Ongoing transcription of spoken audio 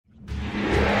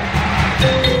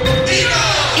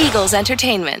Eagles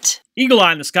Entertainment. Eagle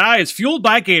Eye in the Sky is fueled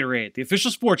by Gatorade, the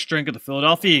official sports drink of the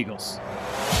Philadelphia Eagles.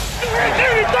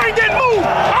 Anything that move,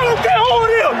 I don't care who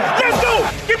it is. Let's go.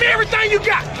 Give me everything you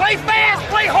got. Play fast,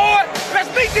 play hard. Let's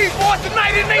meet these boys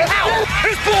tonight in their house.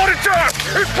 It's party time.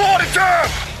 It's party time.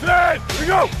 There we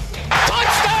go.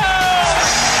 Touchdown!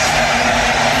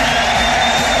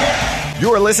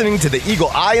 You are listening to the Eagle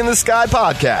Eye in the Sky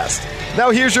podcast.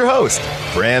 Now here's your host,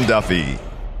 Fran Duffy.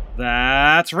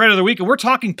 That's right of the week, and we're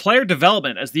talking player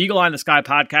development as the Eagle Eye in the Sky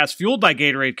podcast, fueled by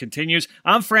Gatorade, continues.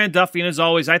 I'm Fran Duffy, and as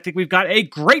always, I think we've got a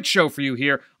great show for you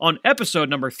here on episode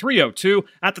number 302.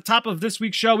 At the top of this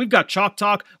week's show, we've got Chalk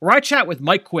Talk, where I chat with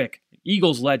Mike Quick,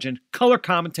 Eagles legend, color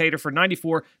commentator for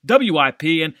 94 WIP,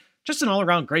 and just an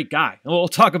all-around great guy. And we'll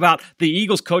talk about the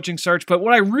Eagles coaching search, but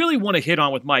what I really want to hit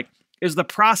on with Mike is the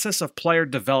process of player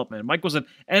development. Mike was an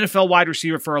NFL wide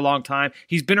receiver for a long time.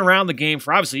 He's been around the game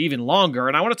for obviously even longer,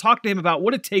 and I want to talk to him about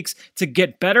what it takes to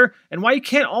get better and why you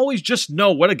can't always just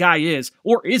know what a guy is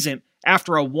or isn't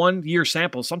after a 1-year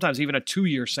sample, sometimes even a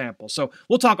 2-year sample. So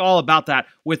we'll talk all about that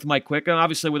with Mike Quick, and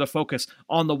obviously with a focus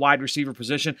on the wide receiver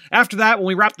position. After that, when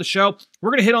we wrap the show, we're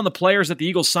going to hit on the players that the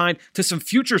Eagles signed to some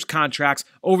futures contracts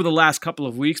over the last couple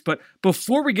of weeks. But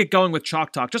before we get going with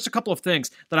Chalk Talk, just a couple of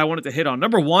things that I wanted to hit on.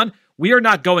 Number one, we are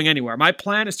not going anywhere. My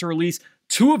plan is to release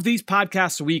 2 of these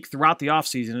podcasts a week throughout the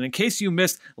offseason. And in case you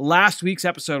missed last week's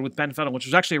episode with Ben Fennell, which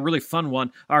was actually a really fun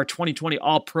one, our 2020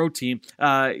 All-Pro team,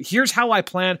 here's how I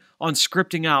plan on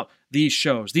scripting out these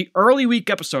shows. The early week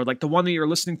episode, like the one that you're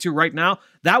listening to right now,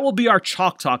 that will be our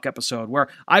Chalk Talk episode, where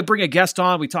I bring a guest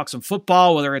on, we talk some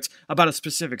football, whether it's about a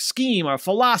specific scheme or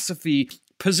philosophy,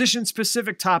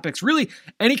 position-specific topics, really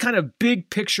any kind of big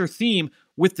picture theme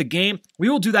with the game. We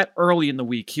will do that early in the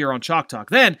week here on Chalk Talk.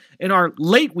 Then, in our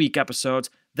late week episodes,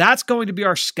 that's going to be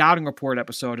our scouting report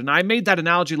episode. And I made that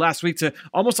analogy last week to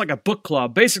almost like a book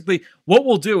club. Basically, what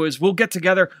we'll do is we'll get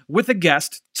together with a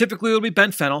guest, typically it'll be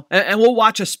Ben Fennell, and we'll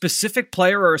watch a specific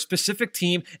player or a specific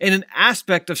team in an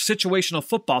aspect of situational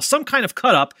football, some kind of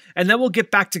cut up, and then we'll get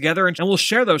back together and we'll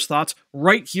share those thoughts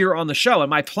right here on the show. And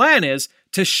my plan is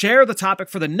to share the topic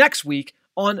for the next week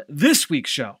on this week's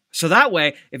show. So that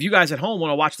way, if you guys at home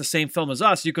want to watch the same film as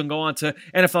us, you can go on to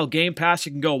NFL Game Pass,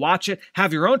 you can go watch it,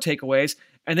 have your own takeaways,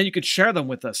 and then you could share them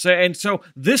with us. And so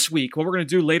this week, what we're going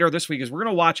to do later this week is we're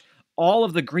going to watch all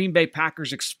of the Green Bay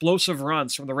Packers' explosive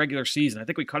runs from the regular season. I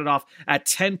think we cut it off at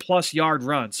 10-plus yard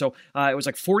runs. So it was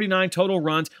like 49 total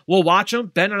runs. We'll watch them.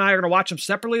 Ben and I are going to watch them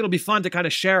separately. It'll be fun to kind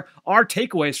of share our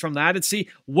takeaways from that and see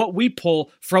what we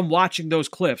pull from watching those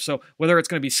clips. So whether it's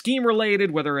going to be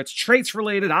scheme-related, whether it's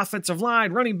traits-related, offensive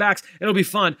line, running backs, it'll be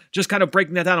fun just kind of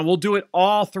breaking that down. And we'll do it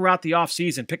all throughout the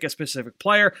offseason. Pick a specific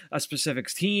player, a specific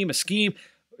team, a scheme.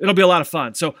 It'll be a lot of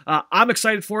fun. So I'm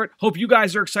excited for it. Hope you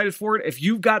guys are excited for it. If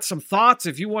you've got some thoughts,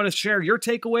 if you want to share your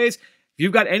takeaways, if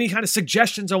you've got any kind of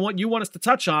suggestions on what you want us to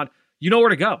touch on, you know where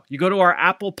to go. You go to our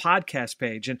Apple Podcast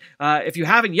page. And if you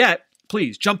haven't yet,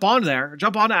 please jump on there,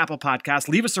 jump on to Apple Podcasts,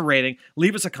 leave us a rating,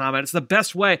 leave us a comment. It's the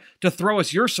best way to throw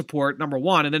us your support, number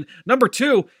one. And then number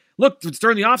two, look, it's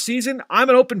during the offseason, I'm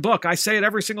an open book. I say it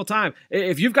every single time.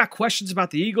 If you've got questions about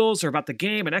the Eagles or about the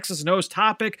game, an X's and O's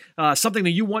topic, something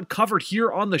that you want covered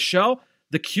here on the show,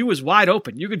 the queue is wide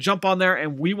open. You can jump on there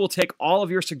and we will take all of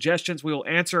your suggestions. We will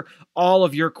answer all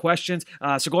of your questions.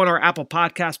 So go on our Apple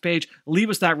Podcast page,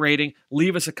 leave us that rating,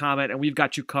 leave us a comment, and we've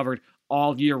got you covered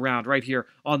all year round right here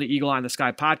on the Eagle Eye in the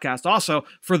Sky podcast. Also,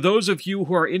 for those of you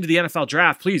who are into the NFL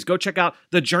draft, please go check out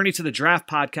the Journey to the Draft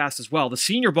podcast as well. The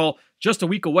Senior Bowl just a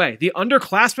week away. The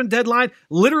underclassmen deadline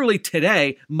literally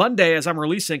today, Monday, as I'm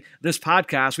releasing this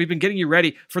podcast. We've been getting you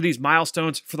ready for these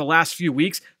milestones for the last few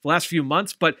weeks, the last few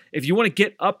months. But if you want to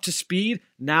get up to speed,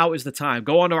 now is the time.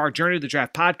 Go onto our Journey to the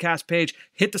Draft podcast page,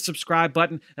 hit the subscribe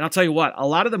button, and I'll tell you what, a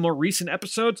lot of the more recent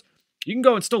episodes, you can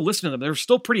go and still listen to them. They're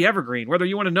still pretty evergreen, whether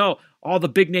you want to know all the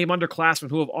big name underclassmen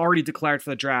who have already declared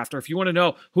for the draft, or if you want to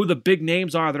know who the big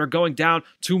names are that are going down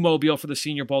to Mobile for the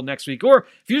Senior Bowl next week, or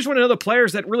if you just want to know the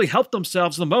players that really helped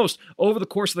themselves the most over the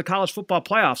course of the college football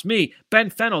playoffs. Me,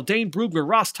 Ben Fennell, Dane Brugler,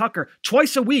 Ross Tucker,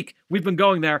 twice a week we've been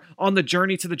going there on the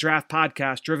Journey to the Draft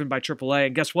podcast driven by AAA.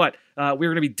 And guess what? We're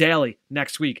going to be daily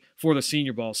next week for the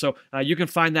Senior Bowl. So you can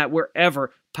find that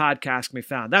wherever podcasts can be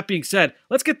found. That being said,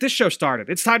 let's get this show started.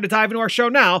 It's time to dive into our show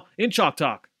now in Chalk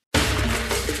Talk.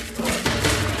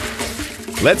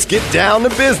 Let's get down to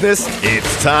business.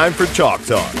 It's time for Chalk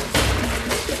Talk.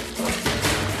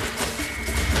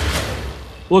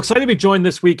 Well, excited to be joined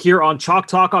this week here on Chalk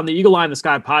Talk on the Eagle Eye in the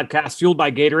Sky podcast, fueled by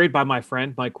Gatorade by my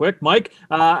friend Mike Quick. Mike,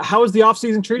 how is the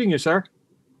offseason treating you, sir?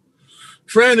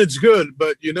 Fran, it's good,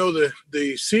 but you know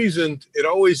the season, it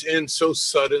always ends so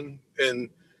sudden, and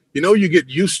you get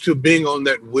used to being on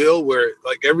that wheel where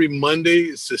like every Monday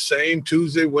it's the same,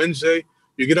 Tuesday, Wednesday,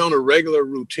 you get on a regular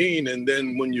routine. And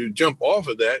then when you jump off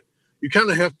of that, you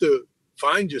kind of have to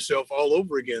find yourself all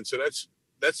over again. So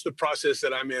that's the process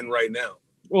that I'm in right now.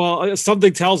 Well,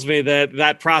 something tells me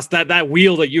that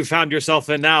wheel that you found yourself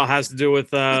in now has to do with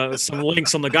some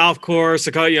links on the golf course,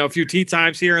 a few tee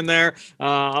times here and there.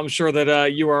 I'm sure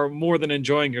that you are more than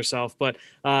enjoying yourself. But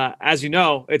as you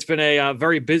know, it's been a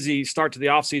very busy start to the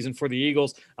offseason for the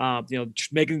Eagles,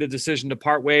 making the decision to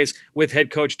part ways with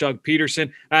head coach Doug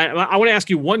Peterson. I want to ask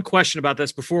you one question about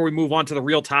this before we move on to the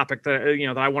real topic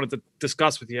that I wanted to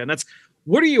discuss with you. And that's,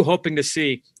 what are you hoping to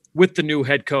see with the new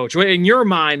head coach? In your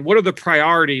mind, what are the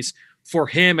priorities for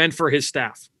him and for his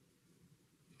staff?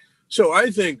 So I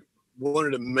think one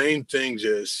of the main things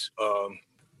is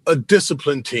a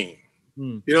disciplined team.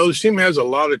 This team has a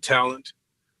lot of talent,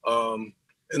 and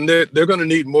they're going to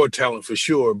need more talent for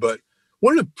sure. But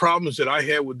one of the problems that I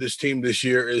had with this team this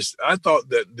year is I thought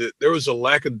that there was a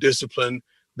lack of discipline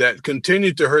that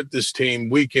continued to hurt this team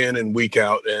week in and week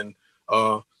out. And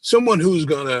someone who's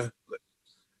going to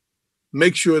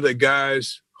make sure that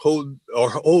guys hold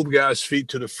guys' feet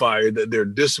to the fire, that they're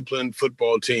a disciplined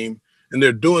football team and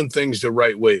they're doing things the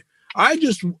right way.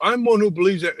 I'm one who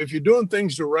believes that if you're doing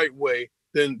things the right way,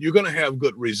 then you're going to have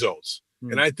good results.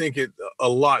 And I think a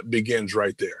lot begins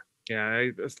right there. Yeah,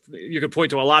 you could point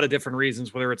to a lot of different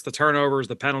reasons, whether it's the turnovers,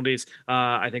 the penalties.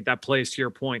 I think that plays to your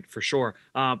point for sure.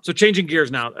 So changing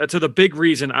gears now to the big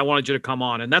reason I wanted you to come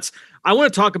on, and that's I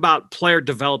want to talk about player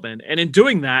development. And in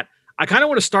doing that, I kind of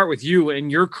want to start with you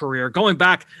and your career, going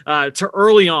back to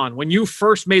early on when you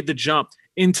first made the jump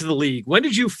into the league. When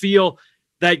did you feel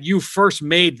that you first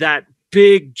made that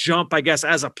big jump, I guess,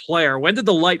 as a player? When did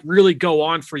the light really go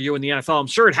on for you in the NFL? I'm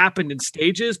sure it happened in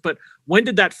stages, but when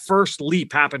did that first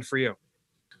leap happen for you?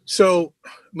 So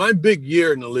my big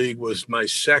year in the league was my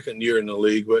second year in the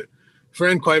league. But,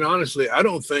 friend, quite honestly, I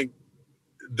don't think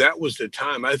that was the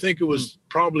time. I think it was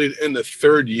probably in the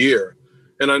third year.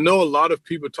 And I know a lot of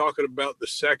people talking about the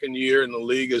second year in the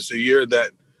league as the year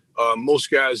that most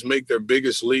guys make their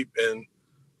biggest leap. And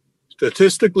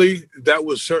statistically, that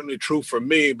was certainly true for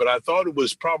me. But I thought it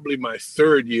was probably my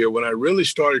third year when I really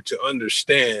started to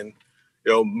understand,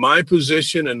 my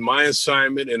position and my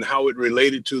assignment and how it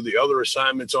related to the other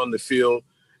assignments on the field,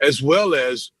 as well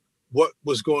as what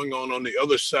was going on the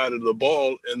other side of the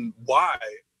ball and why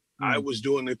I was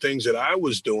doing the things that I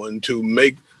was doing to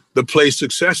make the play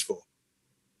successful.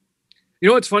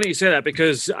 It's funny you say that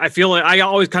because I feel like I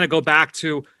always kind of go back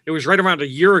to, it was right around a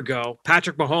year ago.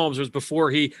 Patrick Mahomes was before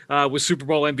he was Super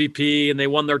Bowl MVP and they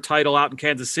won their title out in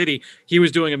Kansas City. He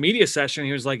was doing a media session.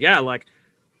 He was like,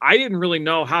 I didn't really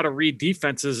know how to read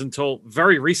defenses until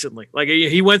very recently. Like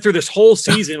he went through this whole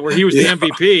season where he was the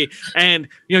MVP and,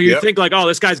 you think like, oh,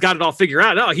 this guy's got it all figured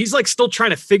out. No, he's like still trying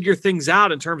to figure things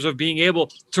out in terms of being able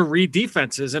to read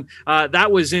defenses. And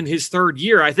that was in his third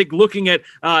year. I think looking at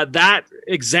that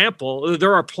example,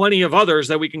 there are plenty of others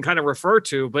that we can kind of refer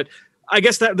to, but I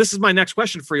guess that this is my next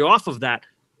question for you off of that.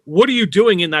 What are you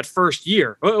doing in that first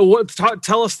year? Tell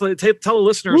the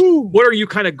listeners, what are you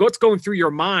what's going through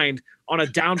your mind on a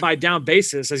down by down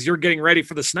basis as you're getting ready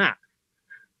for the snap?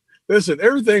 Listen,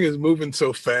 everything is moving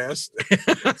so fast.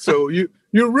 So you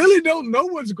really don't know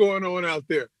what's going on out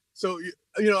there. So,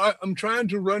 I'm trying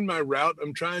to run my route.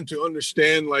 I'm trying to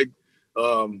understand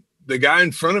the guy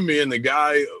in front of me and the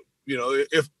guy,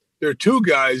 if there are two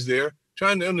guys there,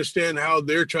 trying to understand how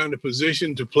they're trying to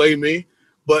position to play me.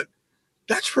 But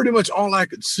that's pretty much all I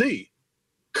could see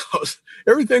because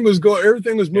everything was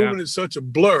moving in such a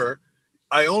blur.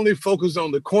 I only focused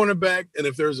on the cornerback, and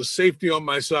if there's a safety on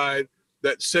my side,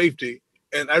 that safety.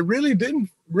 And I really didn't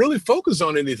focus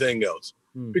on anything else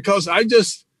because I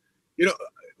just,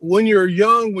 when you're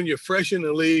young, when you're fresh in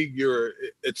the league,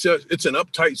 it's an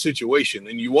uptight situation,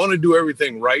 and you want to do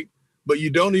everything right, but you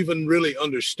don't even really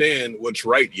understand what's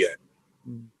right yet.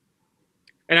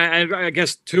 And I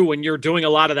guess, too, when you're doing a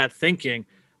lot of that thinking,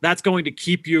 that's going to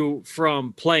keep you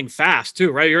from playing fast,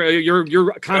 too, right?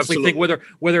 You're constantly thinking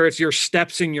whether it's your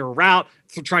steps in your route,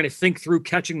 trying to think through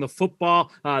catching the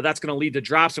football, that's going to lead to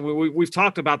drops. And we've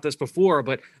talked about this before,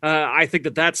 but I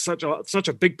think that's such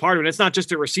a big part of it. It's not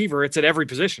just a receiver; it's at every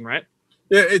position, right?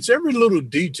 Yeah, it's every little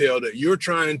detail that you're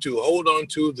trying to hold on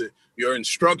to, your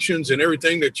instructions and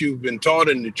everything that you've been taught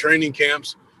in the training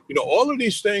camps. All of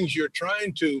these things you're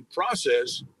trying to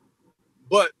process,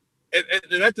 but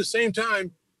and at the same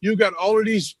time, you've got all of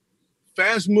these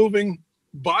fast-moving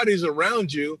bodies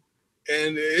around you,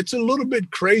 and it's a little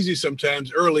bit crazy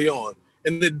sometimes early on.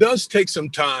 And it does take some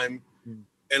time,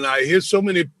 and I hear so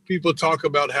many people talk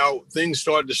about how things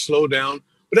start to slow down.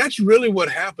 But that's really what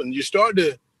happened. You start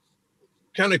to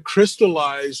kind of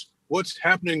crystallize what's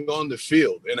happening on the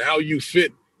field and how you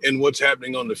fit in what's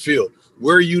happening on the field,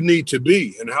 where you need to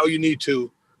be and how you need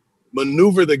to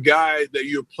maneuver the guy that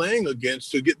you're playing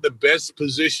against to get the best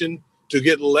position, to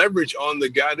get leverage on the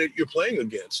guy that you're playing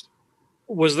against.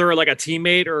 Was there like a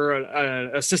teammate or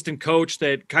an assistant coach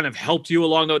that kind of helped you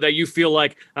along though, that you feel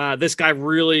like this guy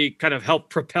really kind of helped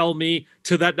propel me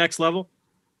to that next level?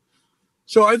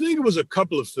 So I think it was a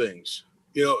couple of things,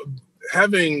 you know,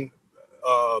 having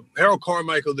Harold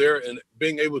Carmichael there and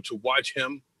being able to watch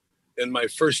him in my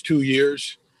first 2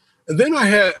 years. And then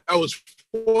I was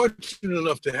fortunate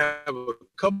enough to have a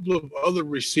couple of other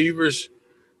receivers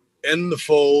in the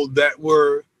fold that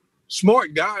were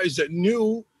smart guys that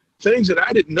knew things that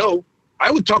I didn't know.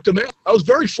 I would talk to them. I was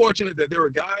very fortunate that there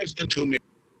were guys into me,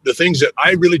 the things that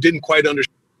I really didn't quite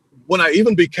understand. When I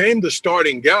even became the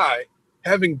starting guy,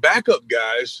 having backup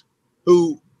guys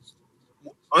who,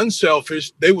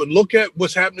 unselfish, they would look at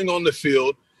what's happening on the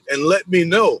field and let me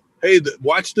know, hey,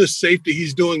 watch this safety,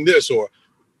 he's doing this, or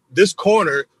this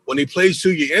corner, when he plays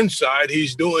to you inside,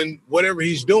 he's doing whatever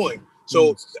he's doing.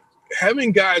 So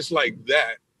having guys like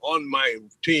that on my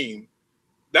team,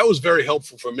 that was very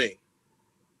helpful for me.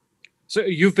 So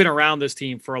you've been around this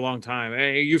team for a long time.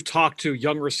 You've talked to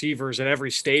young receivers at every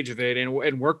stage of it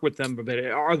and worked with them a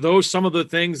bit. Are those some of the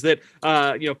things that,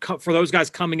 for those guys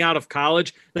coming out of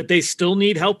college that they still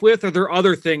need help with? Are there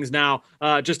other things now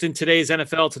just in today's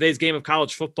NFL, today's game of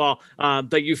college football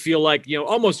that you feel like,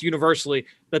 almost universally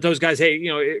that those guys,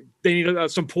 hey, they need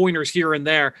some pointers here and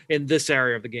there in this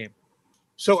area of the game?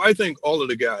 So I think all of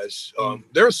the guys,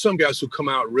 there are some guys who come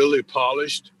out really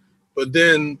polished, but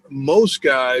then most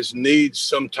guys need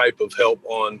some type of help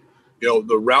on,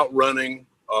 the route running,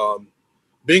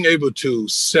 being able to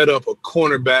set up a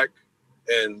cornerback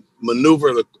and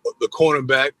maneuver the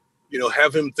cornerback,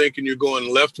 have him thinking you're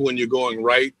going left when you're going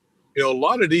right. A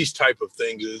lot of these type of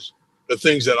things is the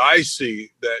things that I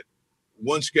see that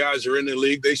once guys are in the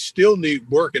league, they still need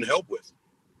work and help with.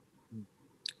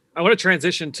 I want to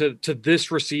transition to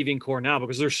this receiving core now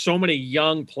because there's so many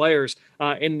young players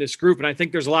in this group. And I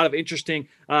think there's a lot of interesting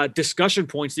discussion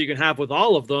points that you can have with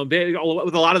all of them,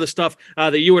 with a lot of the stuff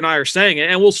that you and I are saying.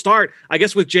 And we'll start, I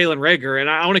guess, with Jalen Reagor. And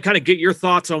I want to kind of get your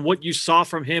thoughts on what you saw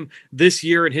from him this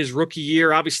year in his rookie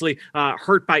year, obviously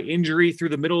hurt by injury through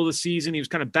the middle of the season. He was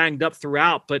kind of banged up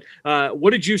throughout. But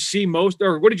what did you see most,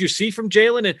 or what did you see from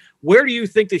Jalen? And where do you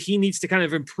think that he needs to kind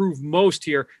of improve most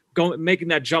here, making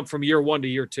that jump from year one to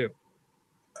year two?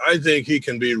 I think he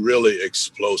can be really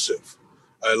explosive.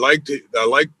 I like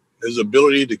his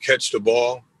ability to catch the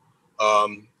ball.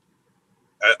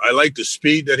 I like the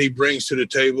speed that he brings to the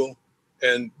table,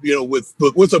 and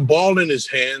with a ball in his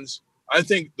hands, I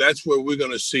think that's where we're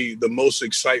going to see the most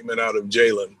excitement out of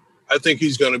Jalen. I think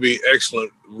he's going to be an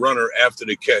excellent runner after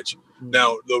the catch.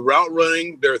 Now, the route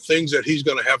running, there are things that he's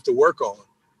going to have to work on,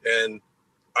 and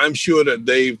I'm sure that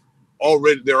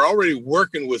they're already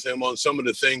working with him on some of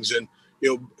the things. And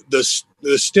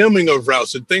the stemming of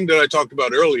routes, the thing that I talked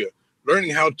about earlier, learning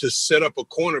how to set up a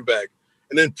cornerback,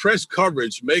 and then press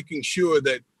coverage, making sure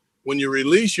that when you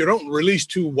release, you don't release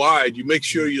too wide. You make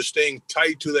sure you're staying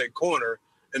tight to that corner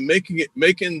and making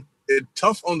it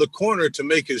tough on the corner to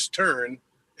make his turn.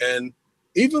 And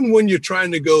even when you're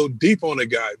trying to go deep on a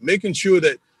guy, making sure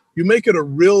that you make it a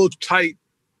real tight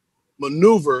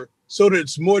maneuver so that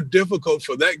it's more difficult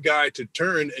for that guy to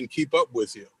turn and keep up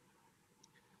with you.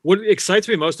 What excites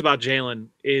me most about Jalen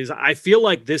is I feel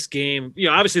like this game,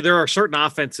 obviously there are certain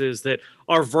offenses that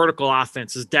are vertical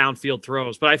offenses, downfield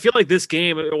throws, but I feel like this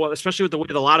game, especially with the way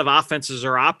that a lot of offenses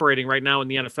are operating right now in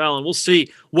the NFL, and we'll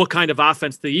see what kind of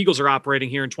offense the Eagles are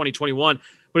operating here in 2021,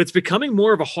 but it's becoming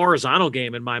more of a horizontal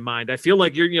game in my mind. I feel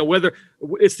like whether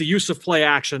it's the use of play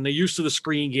action, the use of the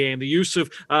screen game, the use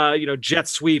of, jet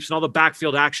sweeps and all the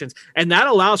backfield actions. And that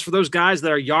allows for those guys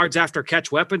that are yards after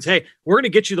catch weapons. Hey, we're going to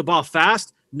get you the ball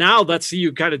fast. Now let's see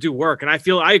you kind of do work. And I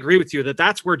agree with you that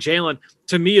that's where Jalen,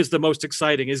 to me, is the most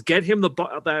exciting, is get him the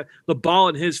ball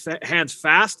in his hands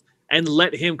fast and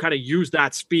let him kind of use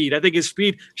that speed. I think his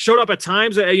speed showed up at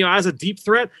times, as a deep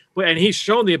threat, and he's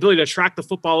shown the ability to track the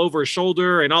football over his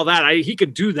shoulder and all that. He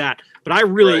can do that, but I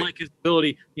really like his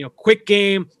ability, quick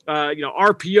game,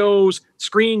 RPOs,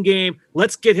 screen game.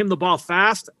 Let's get him the ball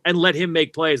fast and let him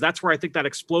make plays. That's where I think that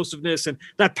explosiveness and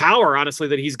that power, honestly,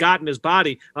 that he's got in his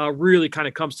body really kind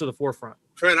of comes to the forefront.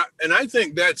 And I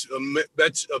think that's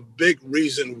a big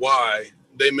reason why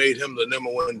they made him the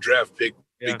 #1 draft pick.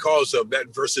 Yeah. Because of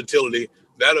that versatility,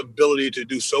 that ability to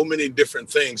do so many different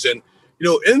things. And,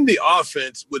 in the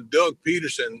offense with Doug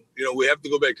Peterson, we have to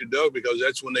go back to Doug because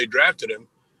that's when they drafted him.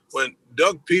 when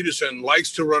Doug Peterson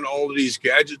likes to run all of these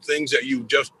gadget things that you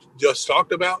just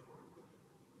talked about,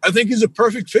 I think he's a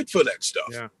perfect fit for that stuff.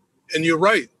 Yeah. And you're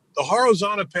right. The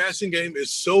horizontal passing game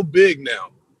is so big now.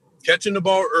 Catching the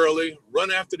ball early,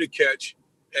 run after the catch.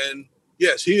 And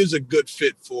yes, he is a good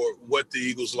fit for what the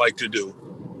Eagles like to do.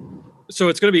 So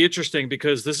it's going to be interesting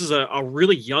because this is a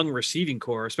really young receiving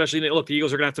core, especially look, the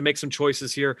Eagles are going to have to make some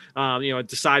choices here,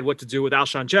 decide what to do with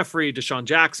Alshon Jeffrey, Deshaun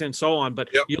Jackson, so on. But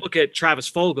you look at Travis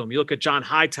Fulgham, you look at John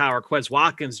Hightower, Quez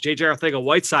Watkins, J.J.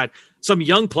 Arcega-Whiteside, some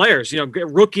young players,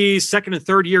 rookies, second and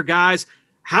third year guys.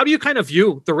 How do you kind of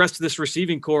view the rest of this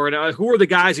receiving core, and who are the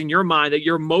guys in your mind that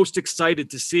you're most excited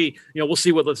to see? We'll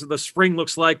see what the spring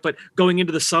looks like, but going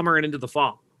into the summer and into the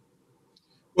fall.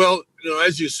 Well,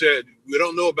 as you said, we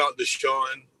don't know about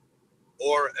Deshaun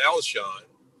or Alshon,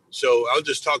 so I'll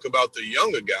just talk about the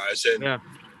younger guys. And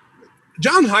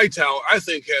John Hightower, I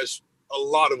think, has a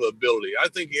lot of ability. I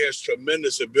think he has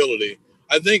tremendous ability.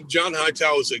 I think John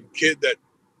Hightower is a kid that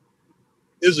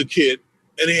is a kid,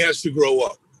 and he has to grow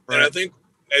up. Right. And I think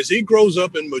as he grows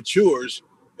up and matures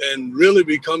and really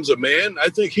becomes a man, I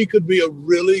think he could be a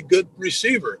really good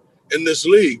receiver in this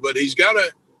league. But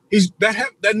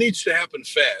that needs to happen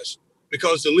fast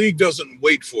because the league doesn't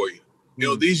wait for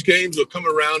you. These games will come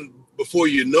around before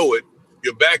you know it.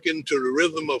 You're back into the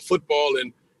rhythm of football,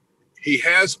 and he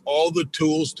has all the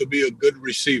tools to be a good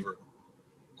receiver.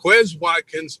 Quez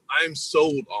Watkins, I'm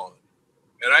sold on.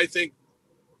 And I think,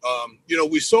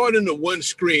 we saw it in the one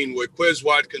screen where Quez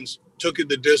Watkins took it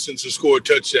the distance and scored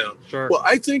a touchdown. Sure. Well,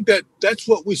 I think that's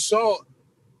what we saw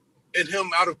in him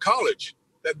out of college,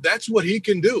 that's what he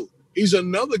can do. He's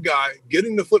another guy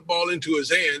getting the football into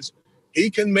his hands. He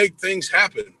can make things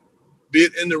happen, be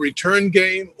it in the return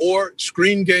game or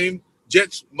screen game,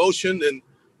 jets motion. And,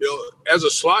 as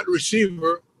a slot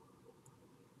receiver,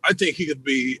 I think he could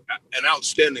be an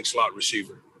outstanding slot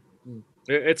receiver.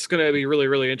 It's going to be really,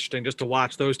 really interesting just to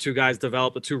watch those two guys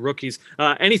develop, the two rookies.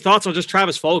 Any thoughts on just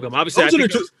Travis Fulgham? Obviously,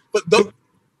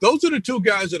 those are the two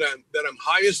guys that I'm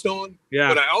highest on. Yeah.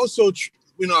 But I also,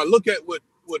 I look at what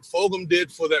Fulgham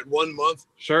did for that 1 month.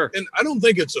 Sure. And I don't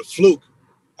think it's a fluke.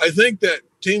 I think that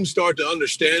teams start to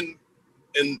understand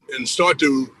and start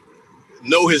to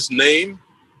know his name.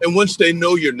 And once they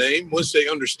know your name, once they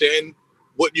understand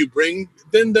what you bring,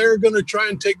 then they're going to try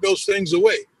and take those things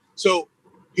away. So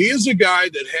he is a guy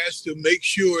that has to make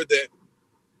sure that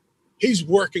he's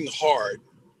working hard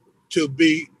to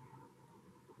be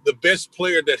the best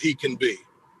player that he can be,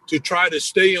 to try to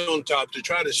stay on top, to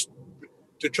try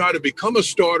to become a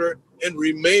starter and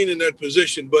remain in that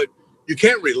position. But you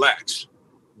can't relax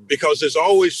because there's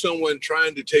always someone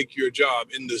trying to take your job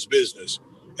in this business.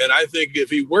 And I think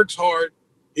if he works hard,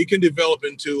 he can develop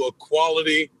into a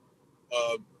quality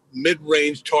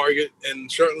mid-range target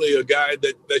and certainly a guy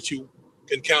that you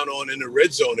can count on in the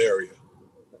red zone area.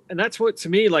 And that's what, to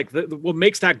me, what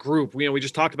makes that group, we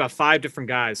just talked about 5 different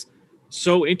guys,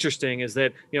 so interesting is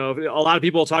that, a lot of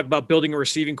people talk about building a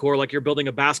receiving core like you're building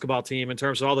a basketball team in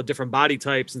terms of all the different body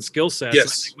types and skill sets. Yes.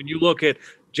 And I think when you look at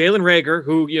Jalen Reagor,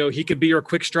 who, he could be your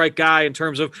quick strike guy in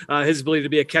terms of his ability to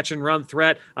be a catch and run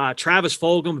threat. Travis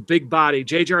Fulgham, big body.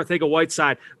 J.J.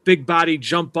 Arcega-Whiteside, big body,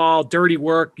 jump ball, dirty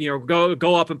work,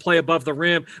 go up and play above the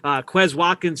rim. Quez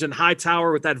Watkins and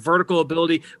Hightower with that vertical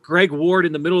ability. Greg Ward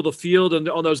in the middle of the field and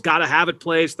on those gotta-have-it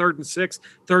plays, 3rd and 6,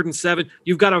 3rd and 7.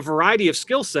 You've got a variety of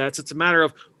skill sets. It's a matter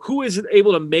of who is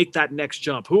able to make that next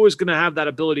jump? Who is going to have that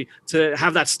ability to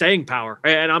have that staying power?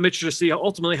 And I'm interested to see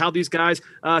ultimately how these guys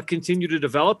continue to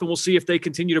develop, and we'll see if they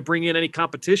continue to bring in any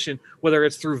competition, whether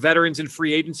it's through veterans in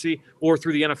free agency or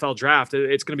through the NFL draft.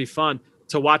 It's going to be fun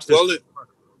to watch this. Well,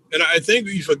 and I think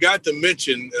you forgot to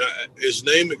mention, his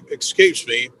name escapes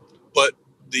me, but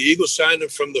the Eagles signed him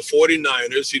from the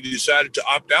 49ers. He decided to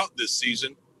opt out this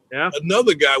season. Yeah.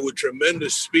 Another guy with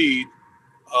tremendous speed.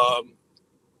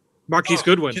 Marquise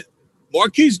Goodwin.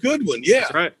 Marquise Goodwin, yeah.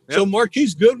 That's right. Yep. So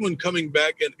Marquise Goodwin coming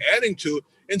back and adding to it.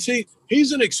 And see,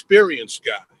 he's an experienced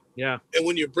guy. Yeah. And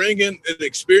when you bring in an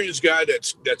experienced guy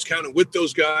that's kind of with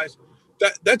those guys,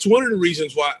 that's one of the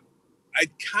reasons why I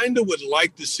kind of would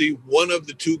like to see one of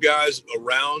the two guys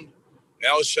around,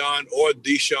 Alshon or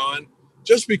Deshaun,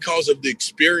 just because of the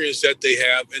experience that they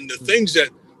have and the things that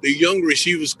the young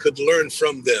receivers could learn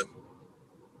from them.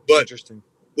 But interesting.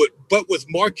 But with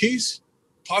Marquise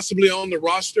possibly on the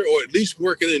roster or at least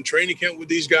working in training camp with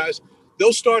these guys,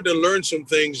 they'll start to learn some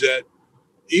things that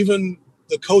even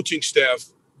the coaching staff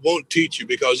won't teach you,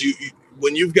 because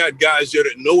when you've got guys there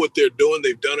that know what they're doing,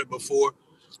 they've done it before,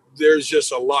 there's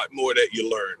just a lot more that you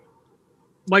learn.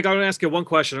 Mike, I'm going to ask you one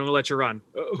question. I'm going to let you run.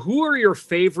 Who are your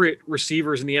favorite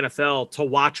receivers in the NFL to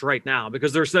watch right now?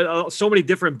 Because there's so many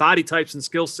different body types and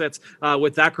skill sets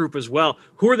with that group as well.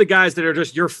 Who are the guys that are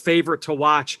just your favorite to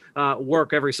watch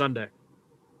work every Sunday?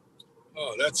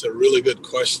 Oh, that's a really good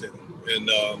question. And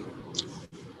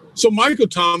so Michael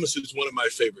Thomas is one of my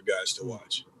favorite guys to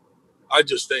watch. I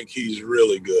just think he's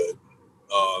really good.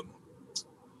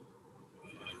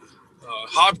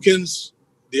 Hopkins,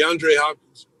 DeAndre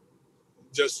Hopkins,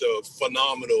 just a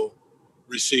phenomenal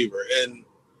receiver. And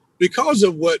because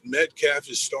of what Metcalf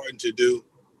is starting to do,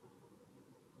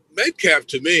 Metcalf,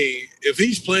 to me, if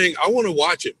he's playing, I want to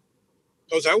watch him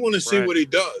because I want to see what he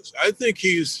does. I think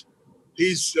he's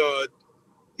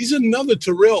another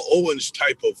Terrell Owens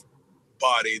type of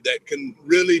body that can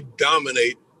really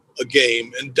dominate a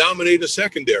game and dominate a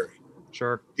secondary.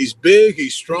 Sure. He's big,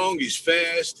 he's strong, he's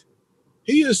fast.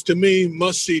 He is, to me,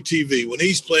 must-see TV. When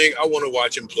he's playing, I want to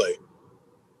watch him play.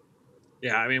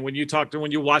 Yeah, I mean, when you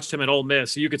watched him at Ole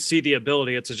Miss, you could see the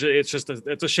ability. It's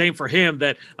a shame for him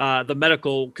that the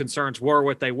medical concerns were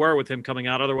what they were with him coming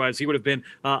out. Otherwise, he would have been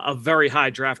a very high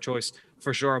draft choice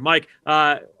for sure. Mike,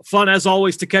 fun as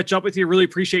always to catch up with you. Really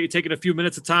appreciate you taking a few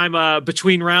minutes of time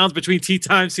between rounds, between tea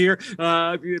times here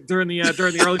during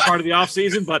the early part of the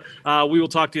offseason. But we will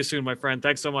talk to you soon, my friend.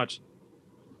 Thanks so much.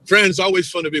 Friends, always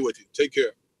fun to be with you. Take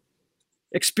care.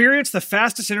 Experience the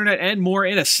fastest internet and more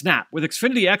in a snap. With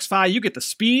Xfinity XFi, you get the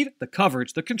speed, the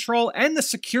coverage, the control, and the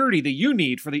security that you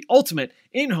need for the ultimate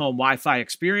in-home Wi-Fi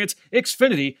experience.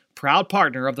 Xfinity, proud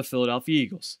partner of the Philadelphia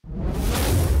Eagles.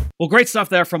 Well, great stuff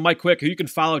there from Mike Quick, who you can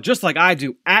follow just like I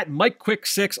do at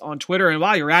MikeQuick6 on Twitter. And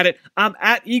while you're at it, I'm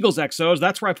at EaglesXOs.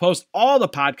 That's where I post all the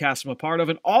podcasts I'm a part of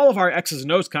and all of our X's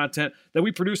and O's content that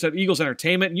we produce at Eagles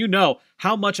Entertainment. And you know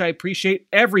how much I appreciate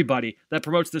everybody that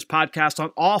promotes this podcast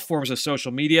on all forms of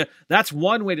social media. That's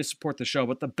one way to support the show.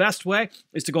 But the best way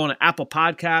is to go on an Apple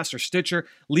Podcast or Stitcher,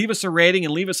 leave us a rating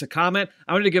and leave us a comment.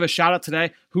 I wanted to give a shout out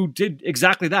today who did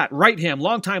exactly that. Write him,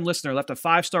 longtime listener, left a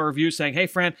 5-star review saying, "Hey,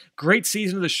 Fran, great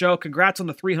season of the show. Congrats on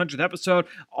the 300th episode.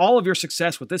 All of your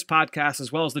success with this podcast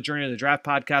as well as the Journey of the Draft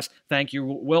podcast. Thank you.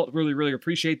 We'll really, really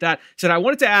appreciate that." Said, "I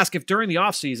wanted to ask if during the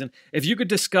offseason, if you could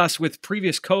discuss with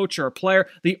previous coach or a player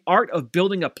the art of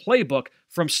building a playbook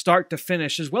from start to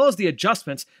finish, as well as the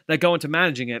adjustments that go into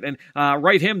managing it." And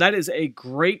write him, that is a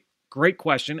great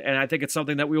question, and I think it's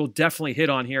something that we will definitely hit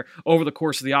on here over the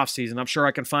course of the offseason. I'm sure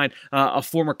I can find a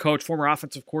former coach, former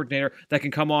offensive coordinator that can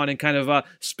come on and kind of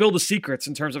spill the secrets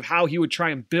in terms of how he would try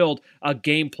and build a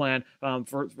game plan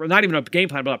for not even a game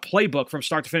plan, but a playbook from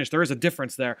start to finish. There is a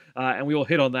difference there, and we will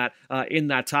hit on that in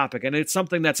that topic. And it's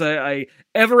something that's a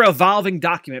ever-evolving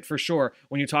document for sure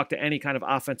when you talk to any kind of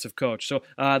offensive coach. So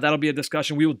that'll be a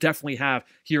discussion we will definitely have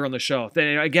here on the show.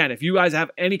 Then again, if you guys have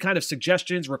any kind of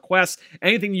suggestions, requests,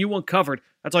 anything you want covered,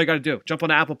 that's all you got to do. Jump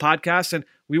on Apple Podcasts and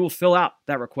we will fill out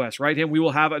that request, right? And we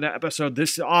will have an episode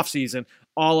this offseason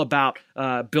all about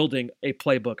building a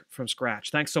playbook from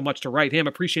scratch. Thanks so much to Write Him.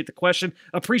 Appreciate the question.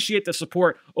 Appreciate the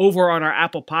support over on our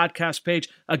Apple Podcast page.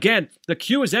 Again, the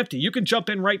queue is empty. You can jump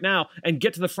in right now and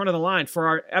get to the front of the line for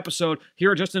our episode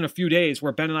here just in a few days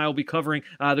where Ben and I will be covering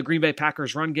the Green Bay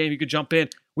Packers run game. You could jump in.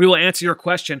 We will answer your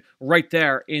question right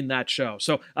there in that show.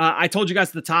 So I told you guys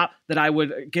at the top that I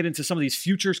would get into some of these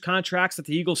futures contracts that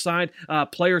the Eagles signed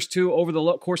players to over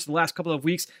the course of the last couple of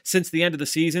weeks since the end of the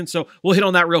season. So we'll hit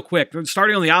on that real quick.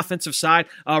 Starting on the offensive side,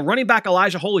 running back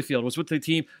Elijah Holyfield was with the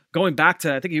team going back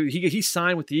to, I think he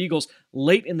signed with the Eagles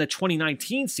late in the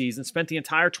 2019 season, spent the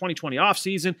entire 2020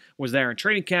 offseason, was there in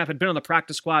training camp, had been on the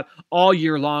practice squad all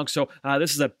year long. So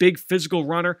this is a big physical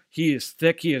runner. He is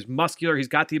thick. He is muscular. He's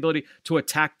got the ability to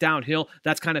attack downhill.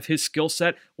 That's kind of his skill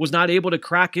set. Was not able to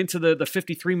crack into the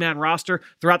 53-man roster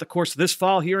throughout the course of this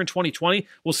fall here in 2020.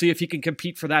 We'll see if he can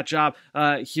compete for that job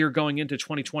here going into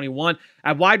 2021.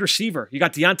 At wide receiver, you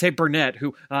got Deontay Burnett,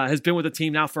 who has been with the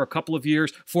team now for a couple of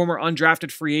years, former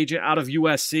undrafted free agent out of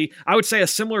USC. I would say a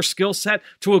similar skill set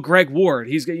to a Greg Ward.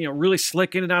 He's really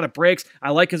slick in and out of breaks. I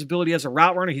like his ability as a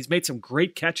route runner. He's made some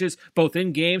great catches both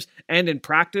in games and in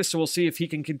practice. So we'll see if he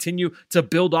can continue to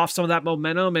build off some of that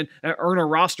momentum and earn a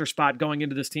roster spot going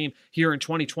into this team here in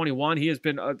 2021. He has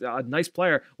been a nice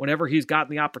player whenever he's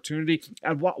gotten the opportunity.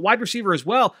 At wide receiver as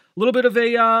well, a little bit of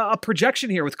a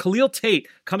projection here with Khalil Tate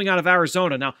coming out of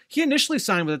Arizona. Now, he initially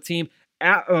signed with the team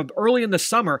early in the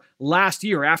summer last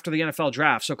year after the NFL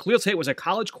draft. So Khalil Tate was a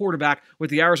college quarterback with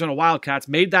the Arizona Wildcats,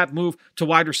 made that move to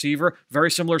wide receiver. Very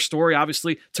similar story,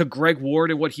 obviously, to Greg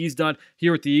Ward and what he's done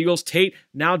here with the Eagles. Tate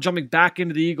now jumping back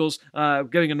into the Eagles,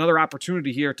 getting another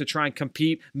opportunity here to try and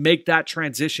compete, make that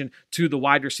transition to the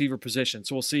wide receiver position.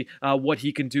 So we'll see what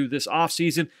he can do this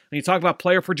offseason. And you talk about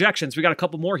player projections, we got a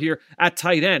couple more here at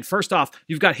tight end. First off,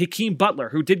 you've got Hakeem Butler,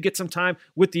 who did get some time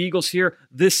with the Eagles here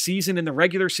this season in the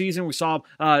regular season. We saw him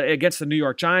against the New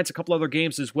York Giants, a couple other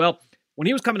games as well. When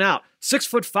he was coming out,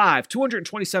 6'5",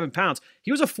 227 pounds,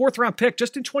 he was a 4th-round pick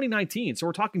just in 2019. So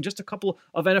we're talking just a couple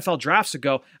of NFL drafts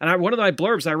ago. And one of my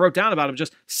blurbs I wrote down about him,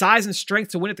 just size and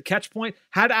strength to win at the catch point,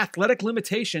 had athletic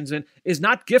limitations and is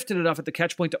not gifted enough at the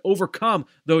catch point to overcome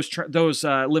those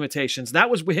limitations. That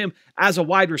was with him as a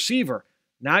wide receiver.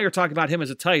 Now you're talking about him as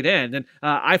a tight end. And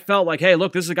I felt like, hey,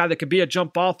 look, this is a guy that could be a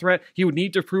jump ball threat. He would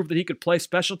need to prove that he could play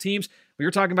special teams. But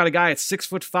you're talking about a guy at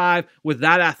 6'5" with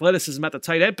that athleticism at the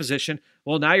tight end position.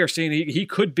 Well, now you're seeing he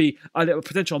could be a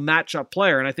potential matchup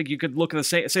player. And I think you could look at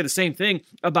say the same thing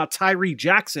about Tyree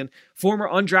Jackson, former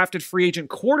undrafted free agent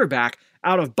quarterback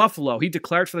out of Buffalo. He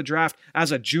declared for the draft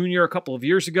as a junior a couple of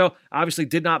years ago. Obviously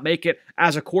did not make it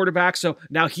as a quarterback, so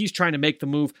now he's trying to make the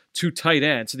move to tight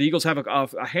end. So the Eagles have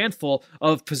a handful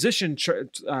of position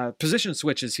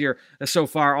switches here so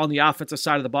far on the offensive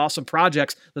side of the ball, some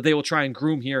projects that they will try and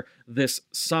groom here this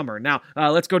summer. Now,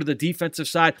 let's go to the defensive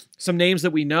side. Some names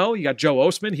that we know. You got Joe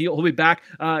Osman. He'll be back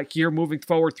here moving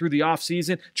forward through the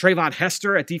offseason. Trayvon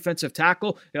Hester at defensive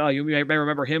tackle. You may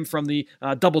remember him from the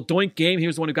double doink game. He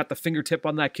was the one who got the fingertip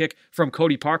on that kick from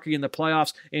Cody Parkey in the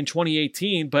playoffs in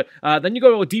 2018. But then you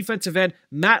go to a defensive end,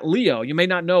 Matt Leo. You may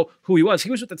not know who he was.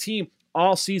 He was with the team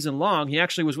all season long. He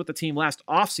actually was with the team last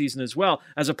offseason as well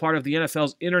as a part of the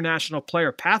NFL's International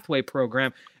Player Pathway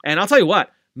Program. And I'll tell you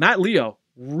what, Matt Leo,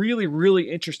 really, really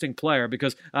interesting player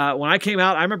because when I came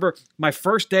out, I remember my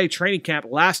first day training camp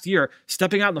last year,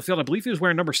 stepping out in the field. I believe he was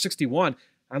wearing number 61.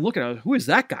 I'm looking at who is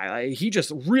that guy? He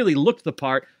just really looked the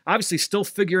part. Obviously still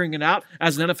figuring it out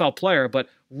as an NFL player, but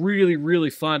really, really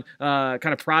fun kind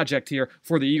of project here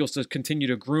for the Eagles to continue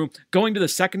to groom. Going to the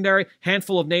secondary,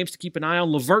 handful of names to keep an eye on.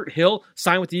 Lavert Hill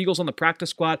signed with the Eagles on the practice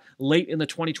squad late in the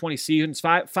 2020 season.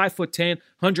 5'10",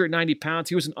 190 pounds.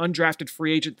 He was an undrafted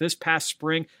free agent this past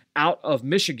spring out of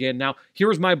Michigan. Now,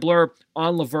 here's my blurb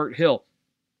on Lavert Hill.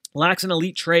 Lacks an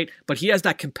elite trait, but he has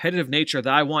that competitive nature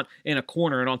that I want in a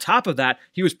corner. And on top of that,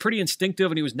 he was pretty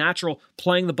instinctive and he was natural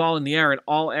playing the ball in the air in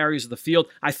all areas of the field.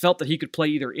 I felt that he could play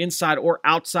either inside or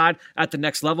outside at the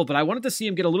next level, but I wanted to see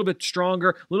him get a little bit stronger,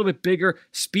 a little bit bigger.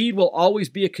 Speed will always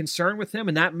be a concern with him,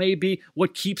 and that may be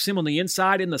what keeps him on the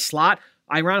inside in the slot.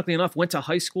 Ironically enough, went to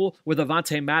high school with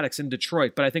Avonte Maddox in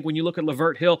Detroit. But I think when you look at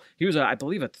Lavert Hill, he was, I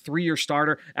believe, a 3-year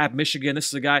starter at Michigan. This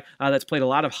is a guy that's played a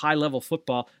lot of high-level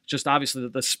football. Just obviously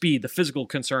the speed, the physical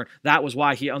concern, that was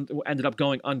why he ended up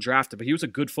going undrafted. But he was a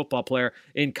good football player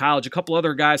in college. A couple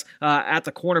other guys at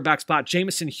the cornerback spot.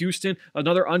 Jamison Houston,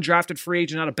 another undrafted free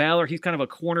agent out of Baylor. He's kind of a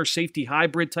corner safety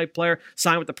hybrid type player.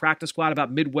 Signed with the practice squad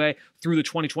about midway through the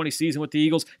 2020 season with the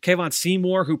Eagles. Kayvon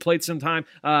Seymour, who played some time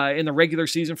in the regular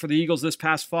season for the Eagles this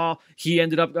past fall. He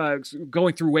ended up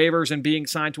going through waivers and being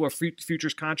signed to a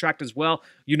futures contract as well.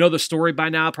 You know the story by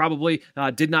now, probably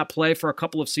did not play for a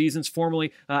couple of seasons,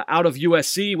 formerly out of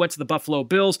USC, went to the Buffalo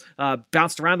Bills,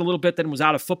 bounced around a little bit, then was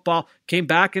out of football, came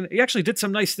back, and he actually did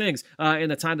some nice things in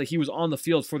the time that he was on the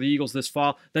field for the Eagles this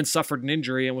fall, then suffered an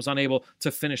injury and was unable to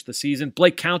finish the season.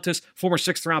 Blake Countess, former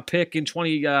 6th-round pick in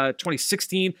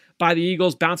 2016 by the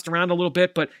Eagles, bounced around a little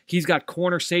bit, but he's got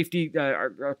corner safety,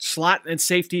 slot and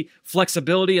safety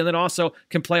flexibility, and then also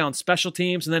can play on special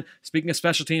teams. And then speaking of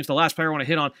special teams, the last player I want to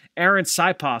hit on, Aaron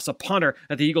Sipos, a punter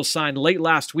that the Eagles signed late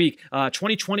last week,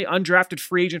 2020 undrafted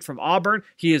free agent from Auburn.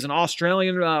 He is an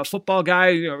Australian football guy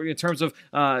in terms of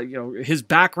his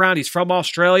background. He's from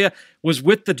Australia, was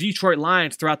with the Detroit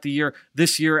Lions throughout the year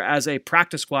this year as a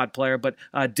practice squad player, but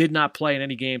did not play in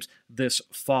any games this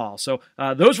fall. So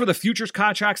those were the futures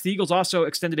contracts. The Eagles also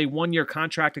extended a 1-year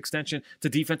contract extension to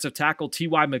defensive tackle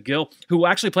T.Y. McGill, who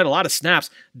actually played a lot of snaps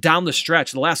down the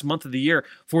stretch the last month of the year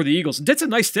for the Eagles. Did some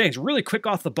nice things, really quick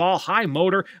off the ball, high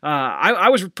motor. I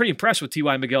was pretty impressed with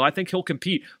T.Y. McGill. I think he'll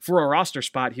compete for a roster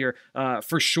spot here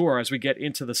for sure as we get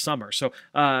into the summer. So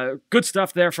good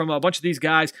stuff there from a bunch of these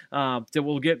guys that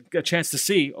we'll get a chance to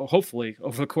see, hopefully,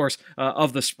 over the course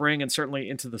of the spring and certainly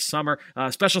into the summer.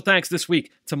 Special thanks this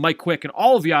week to Mike Quick and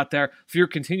all of you out there for your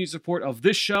continued support of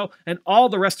this show and all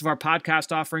the rest of our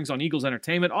podcast offerings on Eagles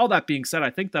Entertainment. All that being said, I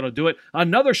think that'll do it.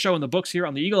 Another show in the books here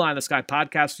on the Eagle Eye in the Sky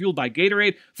podcast, fueled by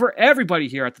Gatorade, for everybody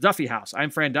here at the Duffy House. I'm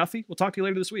Fran Duffy. We'll talk to you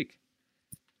later this week.